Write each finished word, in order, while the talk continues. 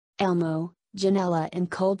Elmo, Janella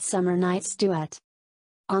and Cold Summer Nights duet.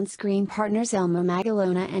 On-screen partners Elmo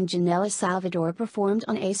Magalona and Janella Salvador performed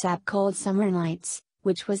on ASAP Cold Summer Nights,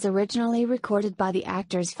 which was originally recorded by the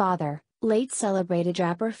actor's father, late celebrated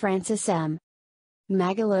rapper Francis M.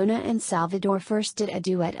 Magalona and Salvador first did a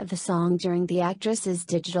duet of the song during the actress's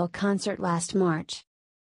digital concert last March.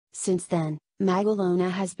 Since then,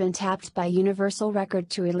 Magalona has been tapped by Universal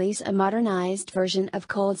Record to release a modernized version of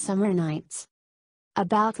Cold Summer Nights.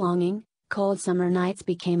 About longing, Cold Summer Nights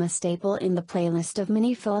became a staple in the playlist of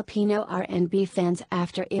many Filipino R&B fans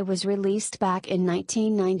after it was released back in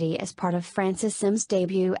 1990 as part of Francis M's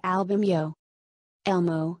debut album Yo!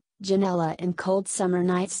 Elmo, Janella and Cold Summer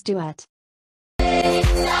Nights duet.